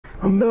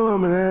I'm Bill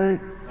Zimmerman.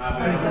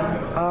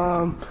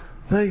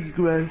 Thank you,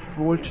 Greg,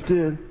 for what you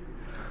did.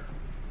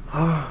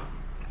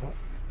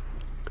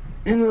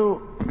 You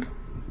know,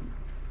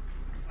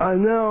 I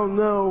now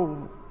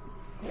know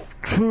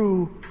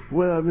true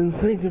what I've been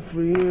thinking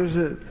for years,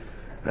 that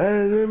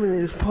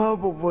anonymity is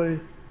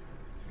probably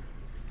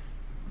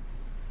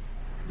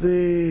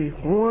the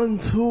one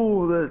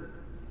tool that,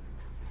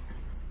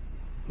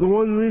 the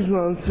one reason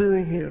I'm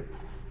sitting here,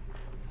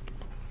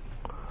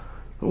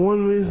 the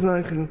one reason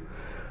I can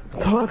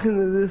talk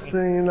into this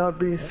thing and not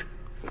be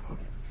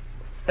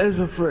as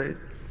afraid.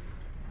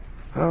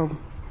 I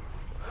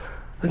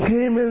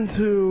came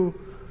into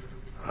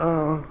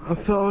a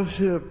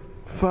fellowship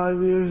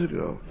 5.5 years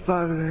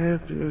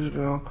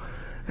ago,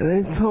 and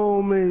they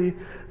told me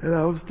that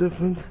I was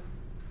different.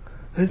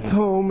 They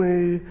told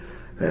me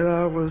that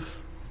I was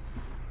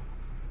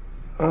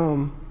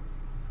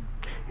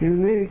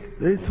unique.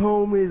 They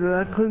told me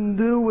that I couldn't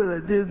do what I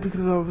did because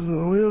I was in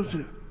a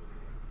wheelchair.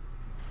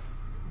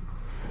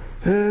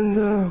 And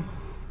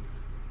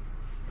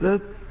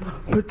that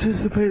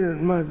participated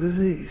in my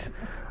disease.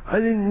 I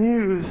didn't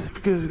use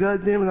because,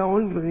 God damn it, I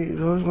wasn't going to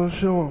use. I was going to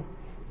show them.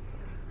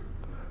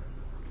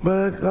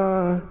 But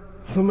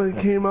somebody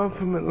came up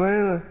from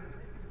Atlanta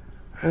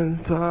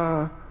and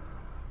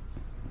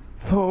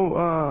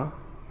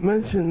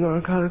mentioned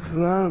Narcotics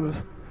Anonymous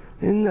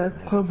in that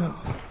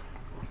clubhouse.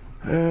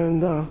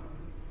 And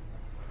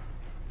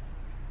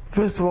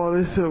first of all,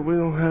 they said, we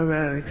don't have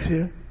addicts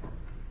here.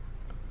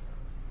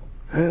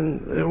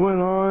 And it went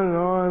on and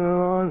on and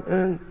on.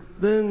 And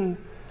then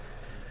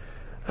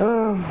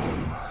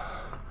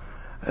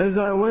as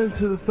I went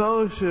to the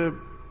fellowship,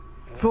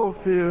 full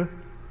of fear,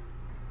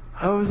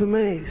 I was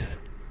amazed.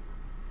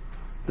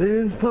 They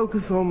didn't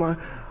focus on my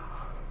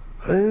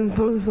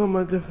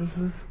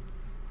differences.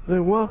 They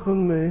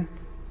welcomed me.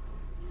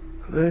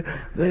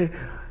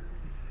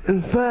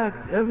 In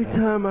fact, every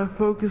time I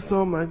focused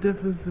on my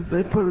differences,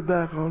 they put it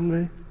back on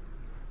me.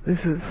 They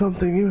said, it's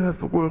something you have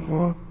to work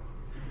on.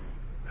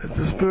 It's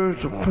a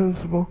spiritual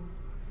principle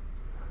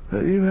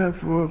that you have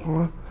to work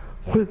on.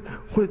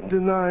 Quit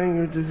denying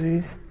your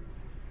disease.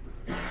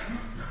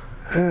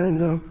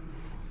 And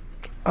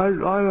I,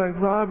 like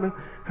Robin,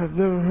 have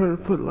never heard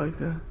it put like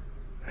that.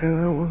 And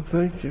I want to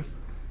thank you.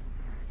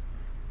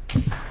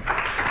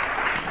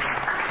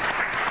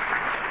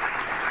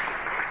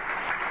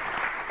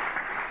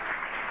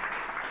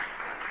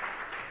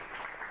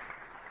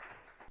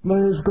 My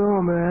name is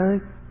Bill,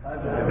 man. Hi,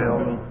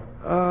 Bill.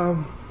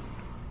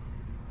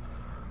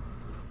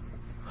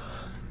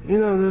 You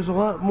know, there's a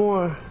lot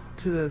more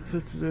to that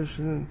fifth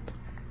tradition.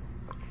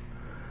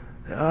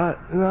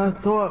 And I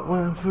thought when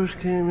I first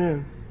came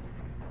in,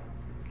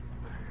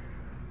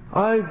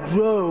 I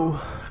grow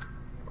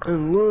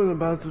and learn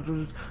about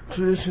the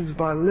traditions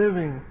by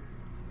living.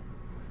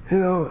 You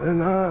know,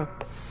 and I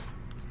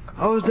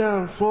was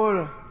down in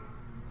Florida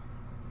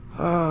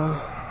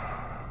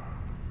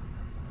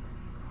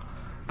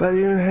about a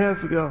year and a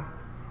half ago,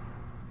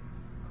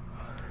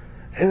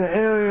 in an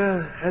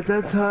area at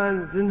that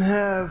time that didn't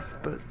have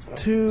but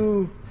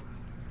 2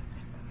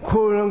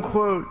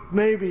 quote-unquote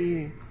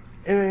maybe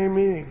NA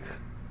meetings.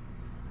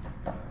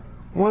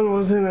 One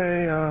was in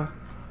a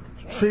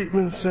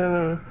treatment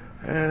center,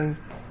 and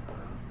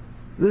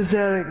this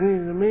addict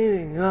needed a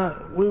meeting.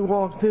 We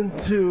walked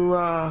into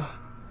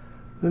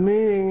the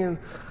meeting, and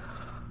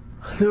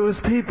there was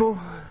people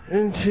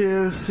in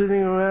chairs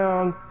sitting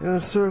around in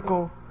a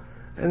circle,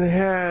 and they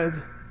had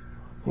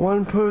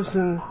one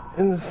person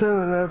in the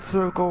center of that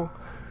circle,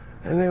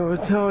 and they were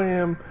telling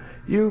him,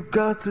 you've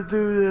got to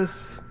do this,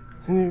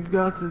 and you've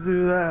got to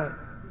do that.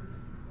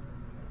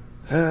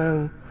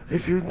 And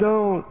if you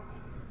don't,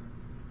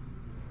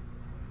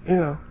 you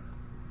know,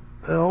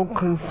 that old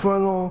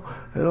confrontal,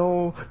 that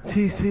old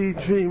TC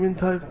treatment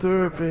type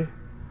therapy.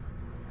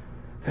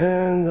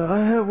 And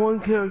I have one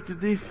character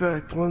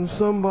defect. When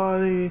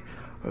somebody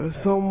or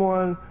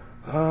someone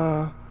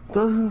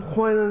doesn't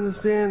quite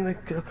understand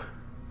the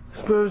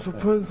spiritual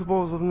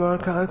principles of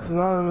Narcotics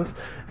Anonymous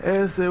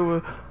as they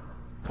were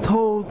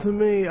told to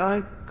me,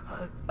 I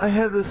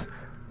have this,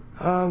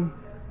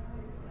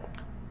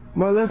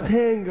 my left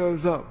hand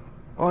goes up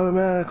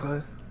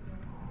automatically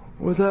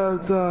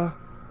without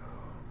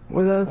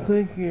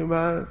thinking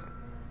about it.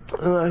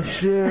 And I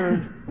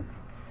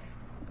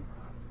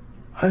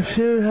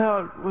shared how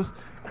it was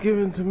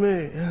given to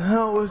me. And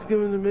how it was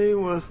given to me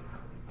was,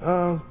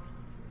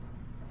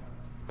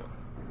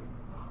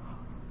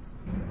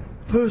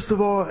 first of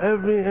all,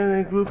 every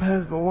NA group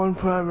has but one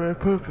primary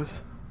purpose.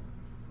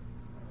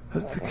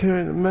 That's to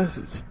carry the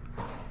message.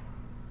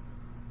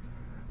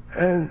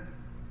 And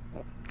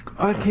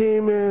I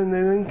came in, they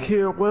didn't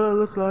care what I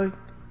looked like,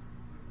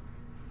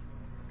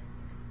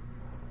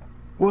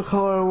 what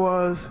color I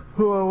was,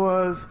 who I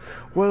was,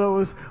 what I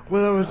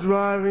was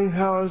driving,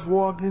 how I was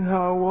walking,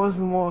 how I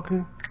wasn't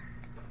walking.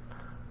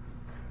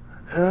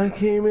 And I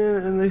came in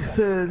and they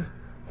said,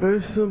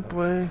 very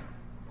simply,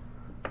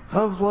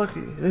 I was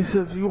lucky. They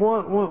said, if you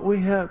want what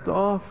we have to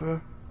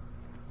offer,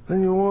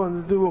 then you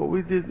want to do what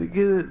we did to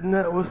get it. And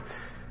that was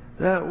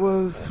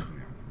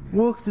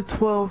Work the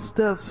 12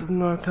 steps of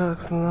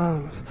Narcotics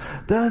Anonymous.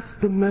 That's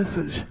the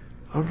message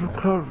of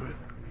recovery.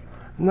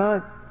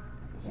 Not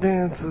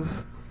dances,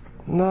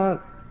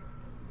 not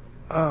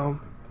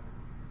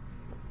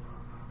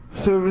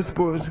service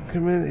boards and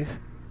committees,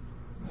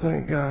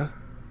 thank God,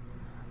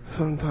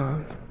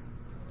 sometimes.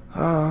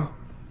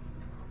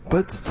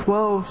 But the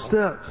 12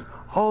 steps,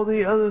 all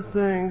the other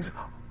things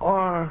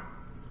are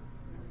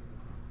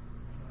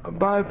a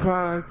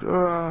byproduct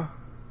or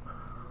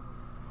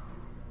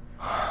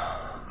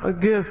a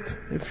gift,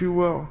 if you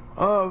will,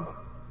 of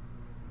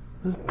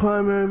the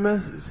primary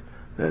message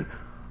that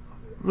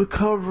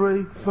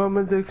recovery from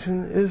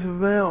addiction is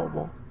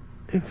available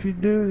if you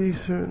do these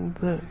certain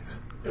things.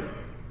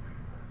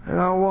 And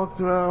I walked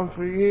around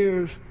for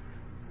years.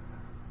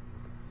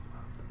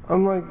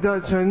 Unlike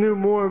Dutch, I knew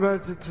more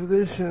about the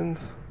traditions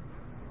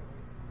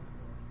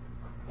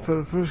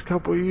for the first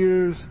couple of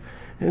years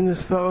in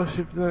this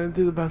fellowship than I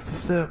did about the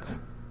steps.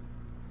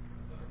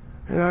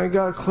 And I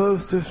got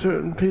close to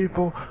certain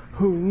people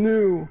who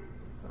knew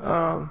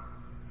a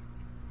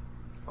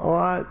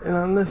lot, and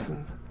I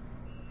listened.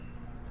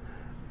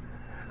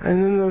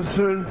 And then those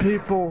certain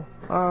people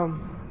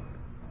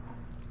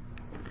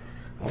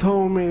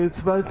told me it's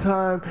about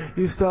time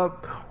you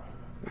stop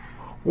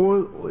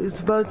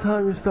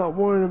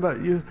worrying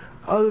about you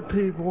other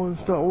people and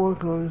start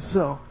working on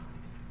yourself.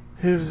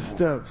 Here's the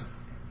steps.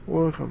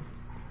 Work them.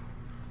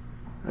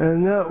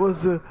 And that was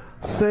the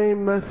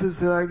same message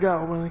that I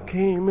got when I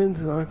came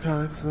into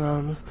Narcotics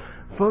Anonymous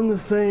from the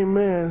same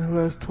man who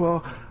has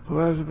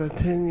about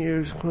 10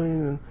 years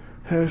clean in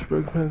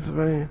Harrisburg,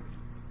 Pennsylvania.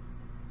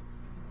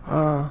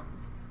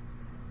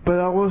 But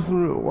I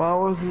wasn't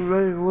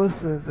ready to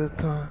listen at that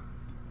time.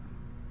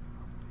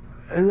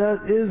 And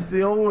that is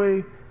the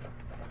only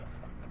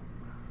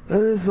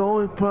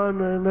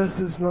primary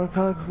message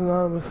Narcotics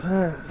Anonymous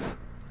has.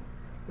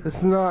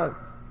 It's not,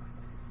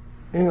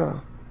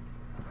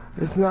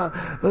 it's not,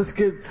 let's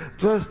get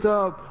dressed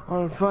up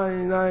on a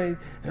Friday night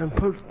and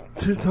put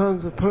 2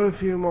 tons of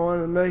perfume on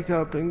and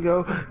makeup and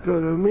go to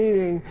a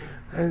meeting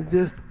and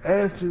just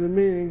after the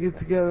meeting get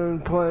together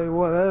and play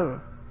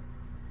whatever.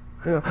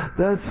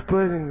 That's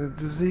spreading the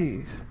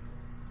disease.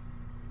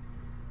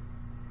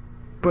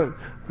 But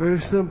very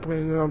simply,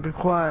 and I'll be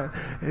quiet,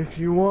 if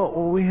you want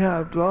what we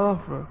have to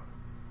offer,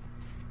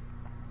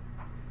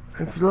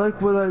 if you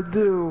like what I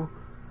do,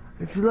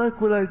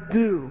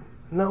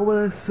 not what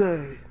I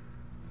say,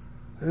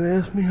 then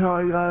ask me how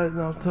I got it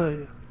and I'll tell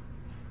you.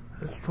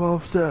 It's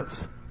 12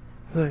 steps.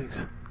 Thanks.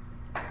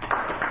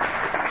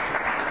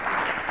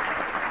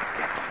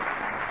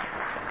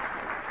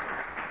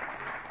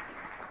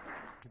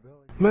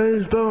 My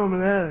name is Bill. I'm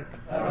an addict.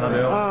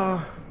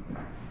 I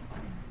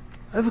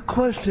have a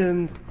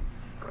question.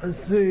 I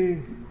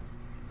see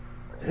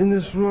in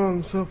this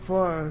room so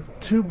far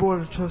 2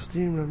 Board of Trustee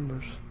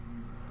members.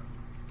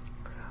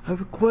 I have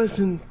a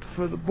question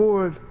for the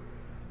board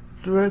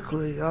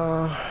directly.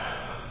 NA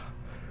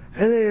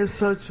as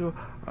such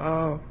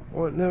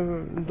would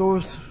never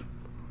endorse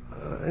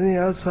any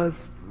outside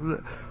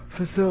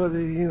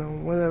facility,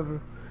 whatever.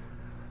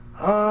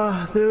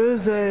 There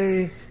is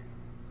a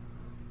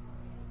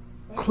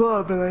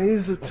club, and I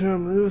use the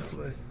term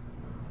loosely,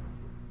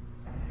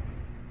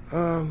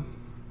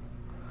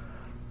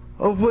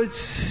 of which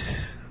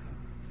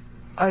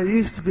I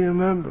used to be a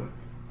member.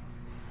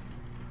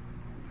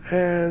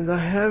 And I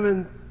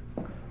haven't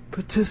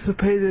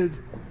participated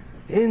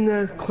in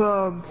that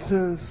club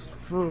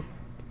for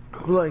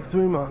like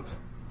 3 months.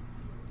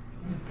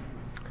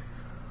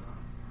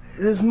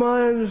 It is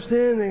my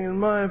understanding and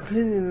my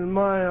opinion and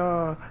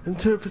my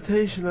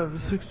interpretation of the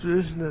 6th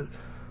tradition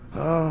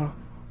that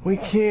we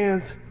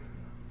can't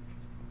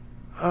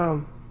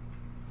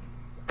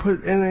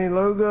put NA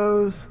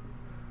logos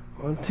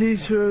on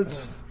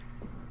T-shirts,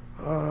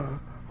 on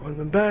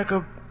the back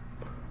of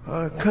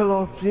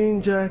cut-off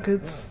jean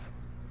jackets,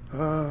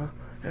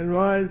 and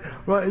ride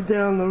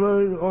down the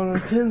road on our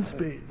 10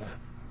 speeds.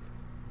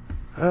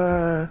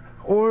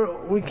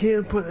 Or we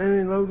can't put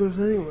any logos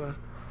anywhere.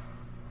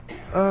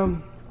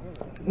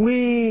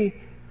 We,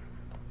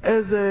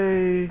 as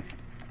a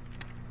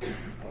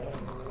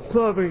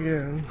club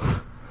again,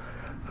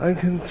 I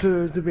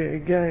consider it to be a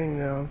gang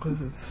now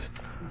because it's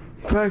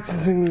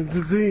practicing the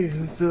disease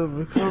instead of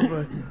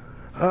recovery,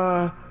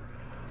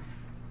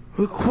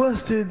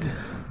 requested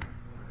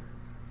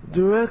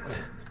direct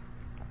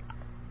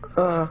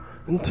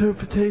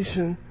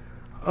interpretation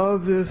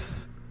of this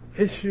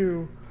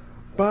issue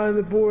by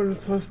the Board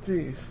of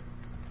Trustees.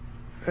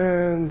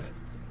 And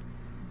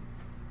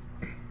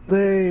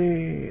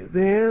the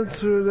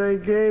answer they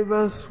gave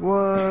us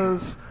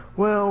was,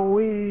 well,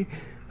 we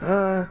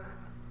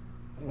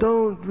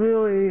don't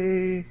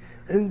really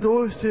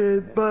endorse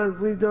it, but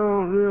we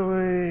don't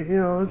really,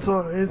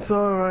 it's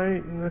all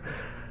right. And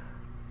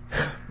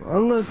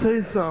I'm going to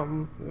say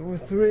something. There were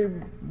 3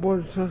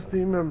 Board of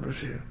Trustee members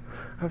here.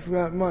 I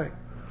forgot Mike.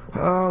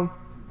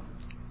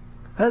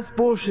 That's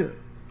bullshit.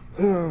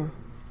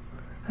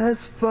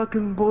 That's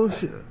fucking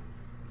bullshit.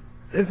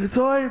 If it's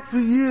all right for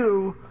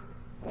you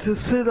to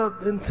sit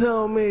up and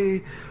tell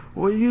me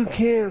well, you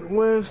can't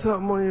wear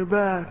something on your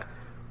back,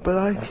 but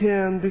I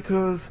can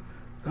because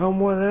I'm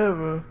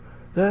whatever.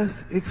 That's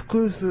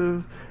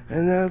exclusive,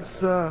 and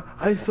that's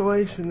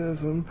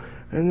isolationism,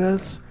 and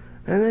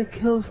that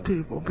kills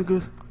people,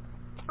 because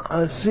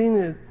I've seen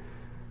it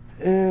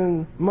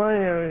in my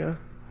area,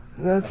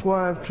 and that's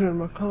why I've turned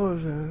my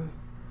colors in.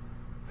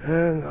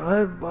 And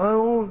I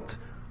won't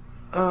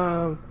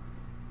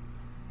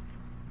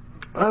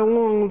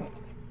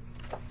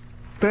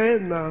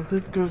badmouth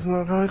it, because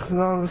Narcotics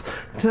Anonymous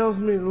tells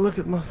me to look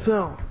at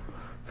myself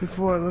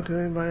before I look at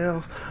anybody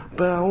else,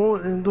 but I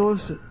won't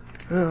endorse it.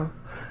 Yeah.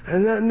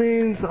 And that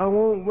means I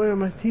won't wear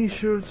my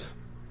t-shirts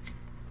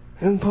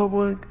in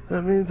public.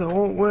 That means I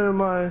won't wear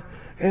my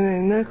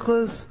NA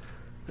necklace.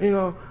 You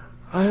know,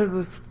 I have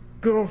this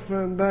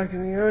girlfriend back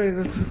in the area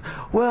that says,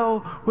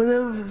 well,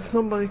 whenever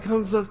somebody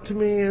comes up to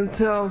me and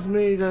tells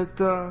me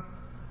that,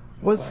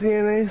 what's the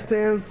NA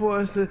stand for,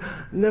 I said,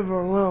 never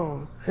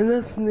alone. And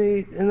that's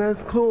neat, and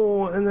that's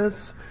cool, and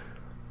that's,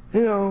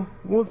 you know,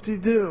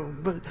 whoop-de-doo.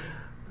 But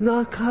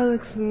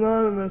Narcotics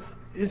Anonymous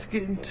is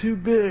getting too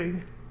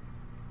big,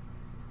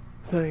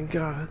 thank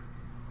God,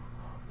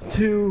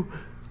 to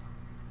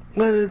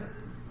let it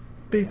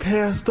be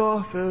passed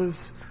off as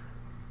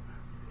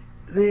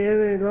the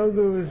NA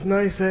logo is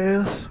nice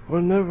ass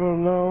or never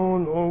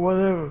alone or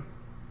whatever.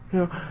 You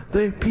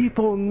know,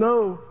 people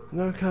know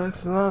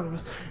Narcotics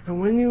Anonymous,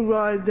 and when you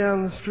ride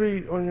down the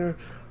street on your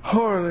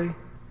Harley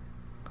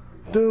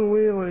doing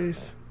wheelies,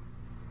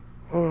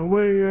 or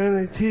wear your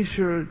NA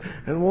t-shirt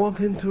and walk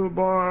into a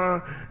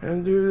bar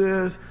and do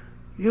this,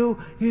 you're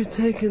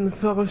taking the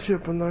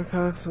fellowship of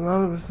Narcotics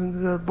Anonymous into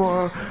that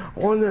bar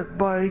on that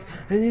bike,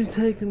 and you're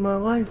taking my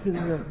life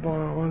into that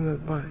bar on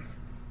that bike.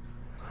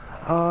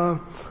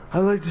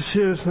 I'd like to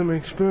share some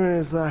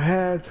experience I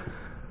had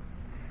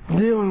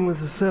dealing with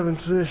the Seventh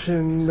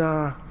Tradition.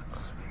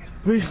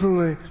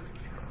 Recently,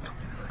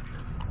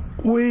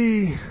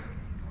 we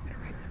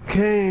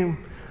came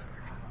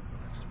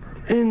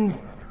in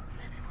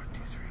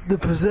the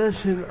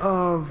possession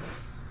of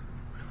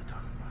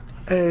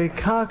a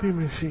copy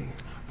machine.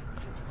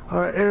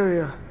 Our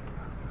area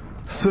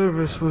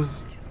service was,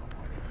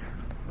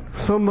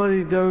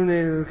 somebody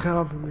donated a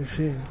copy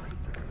machine,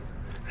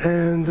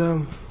 and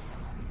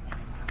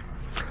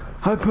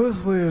I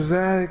personally, as an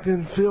addict,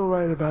 didn't feel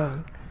right about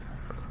it.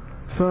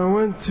 So I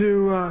went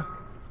to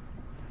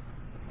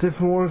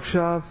different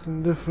workshops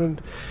and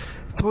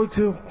talked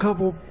to a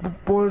couple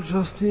board of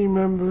trustee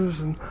members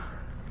and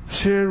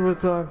shared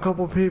with a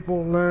couple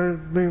people,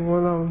 Leonard being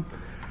one of them.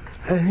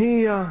 And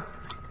he,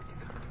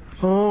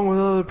 along with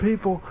other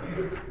people,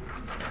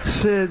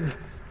 said,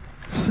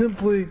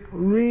 simply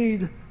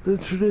read the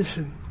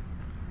tradition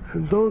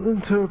and don't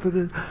interpret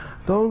it.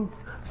 Don't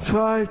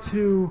try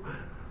to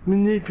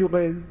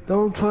manipulate it.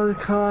 Don't try to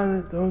con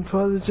it. Don't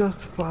try to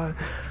justify it.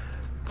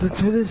 The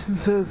tradition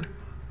says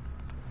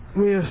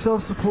we are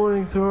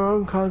self-supporting through our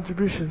own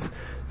contributions,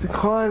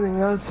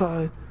 declining all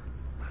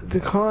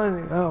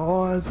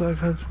outside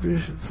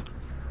contributions.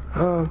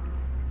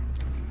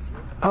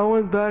 I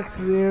went back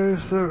to the area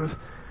service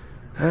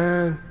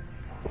and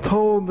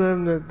told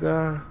them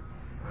that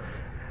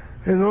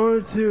in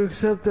order to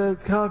accept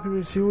that copy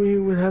machine, we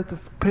would have to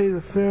pay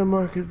the fair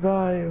market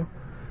value.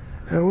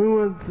 And we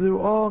went through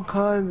all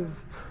kinds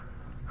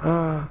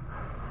of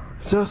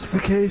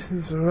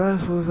justifications and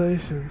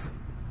rationalizations.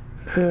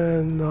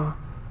 And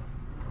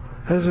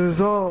as a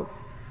result,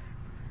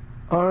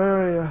 our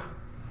area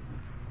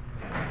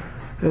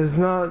is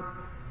not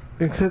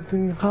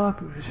accepting the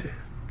copy machine.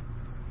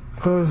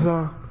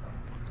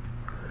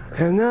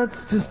 And that's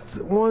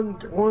just one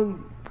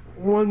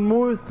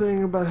more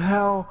thing about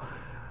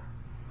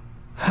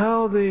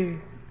how the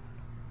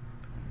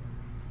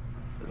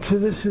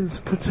traditions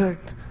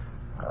protect,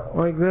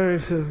 like Larry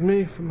says,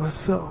 me from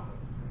myself.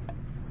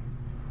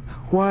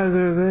 Why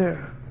they're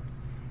there.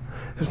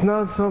 It's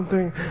not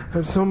something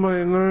that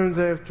somebody learns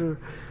after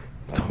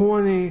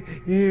 20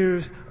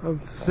 years of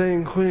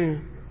staying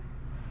clean.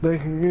 They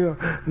can,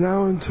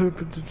 now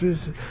interpret the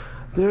tradition.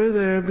 They're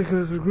there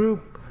because the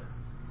group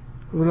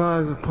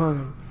relies upon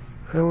them.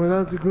 And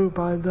without the group,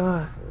 I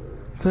die.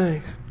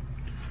 Thanks.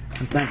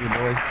 Thank you,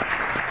 boys.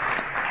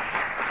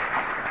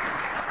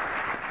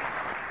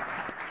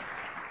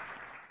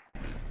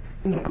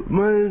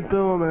 My name is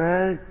Bill. I'm an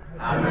addict.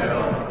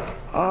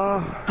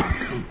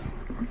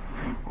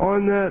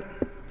 On that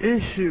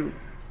issue,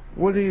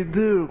 what do you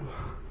do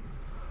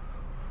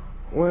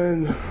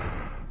when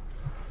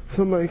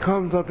somebody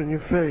comes up in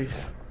your face?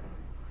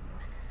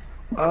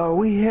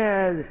 We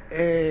had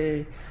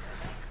a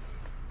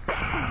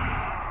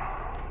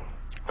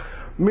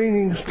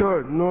meeting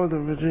start in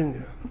Northern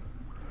Virginia.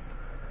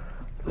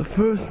 The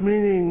first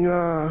meeting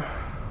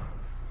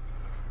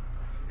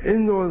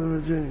in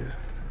Northern Virginia.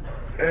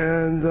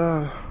 And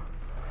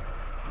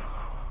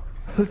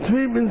the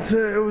treatment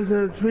center, it was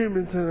at a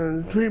treatment center,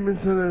 and the treatment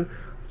center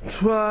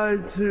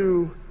tried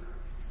to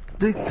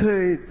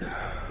dictate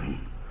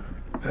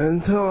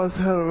and tell us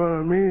how to run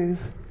our meetings.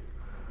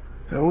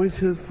 And we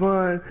said,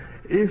 fine,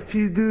 if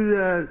you do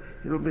that,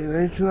 it'll be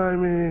an H&I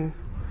meeting.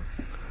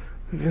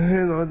 you can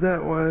handle it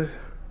that way.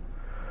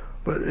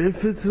 But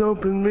if it's an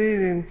open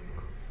meeting,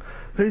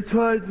 they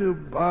tried to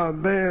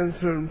ban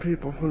certain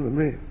people from the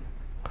meeting.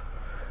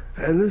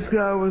 And this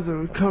guy was a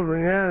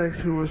recovering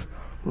addict who was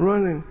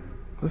running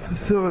the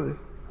facility.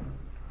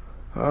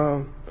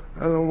 I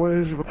don't know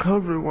where his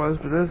recovery was,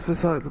 but that's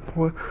beside the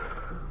point.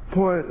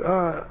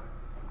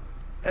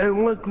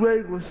 And what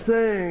Greg was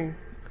saying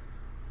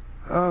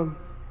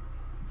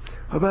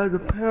about the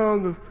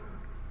pound of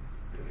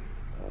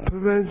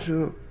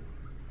prevention,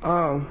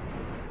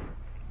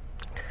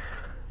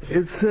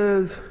 it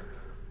says,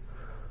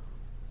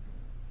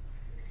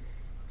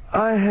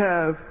 I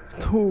have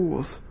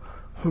tools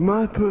for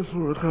my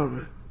personal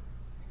recovery.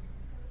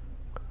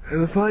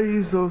 And if I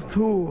use those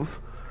tools,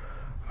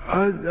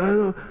 I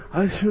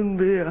shouldn't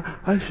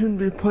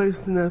be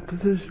placed in that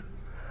position.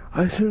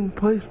 I shouldn't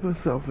place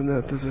myself in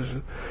that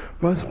position.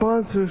 My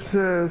sponsor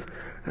says,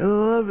 and I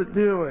love it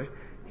dearly,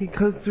 he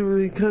cuts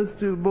through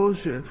the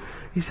bullshit.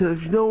 He said,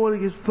 if you don't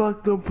want to get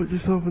fucked, don't put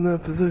yourself in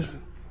that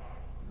position.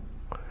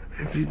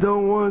 If you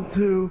don't want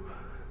to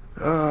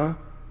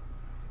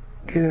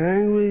get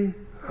angry,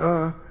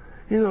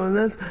 and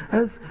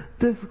that's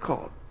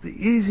difficult. The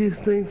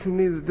easiest thing for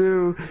me to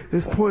do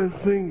is point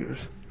fingers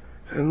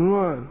and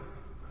run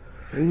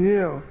and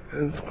yell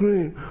and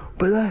scream.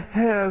 But I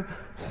have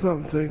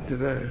something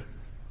today.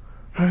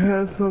 I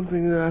have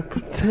something that I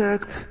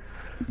protect,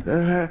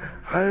 that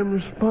I am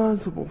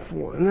responsible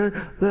for. And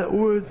that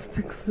word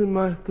sticks in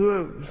my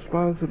throat,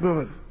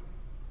 responsibility.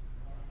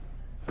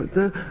 But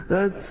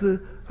that's the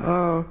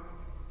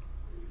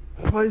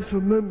price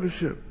of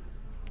membership.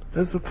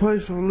 That's the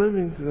price of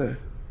living today.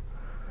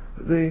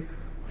 The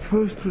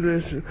first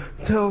tradition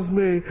tells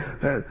me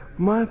that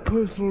my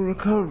personal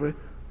recovery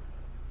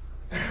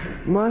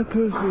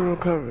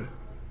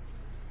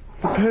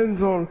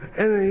depends on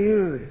NA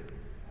unity.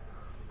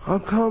 Our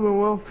common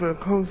welfare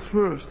comes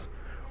first.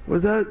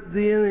 Without the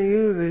NA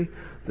unity,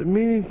 the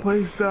meeting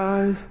place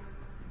dies,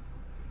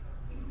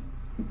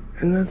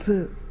 and that's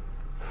it.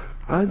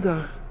 I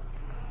die.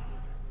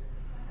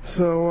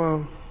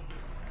 So,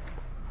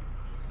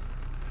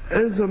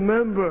 as a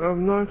member of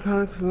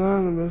Narcotics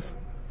Anonymous,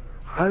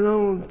 I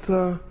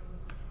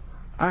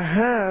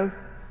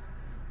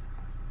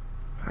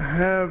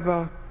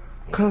have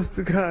cussed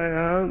the guy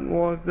out and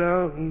walked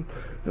out,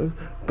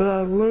 but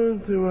I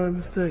learned through my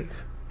mistakes.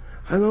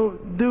 I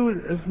don't do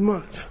it as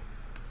much.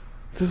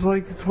 Just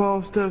like the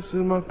 12 steps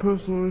in my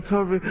personal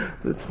recovery,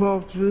 the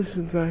 12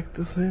 traditions act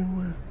the same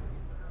way.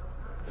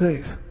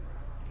 Thanks.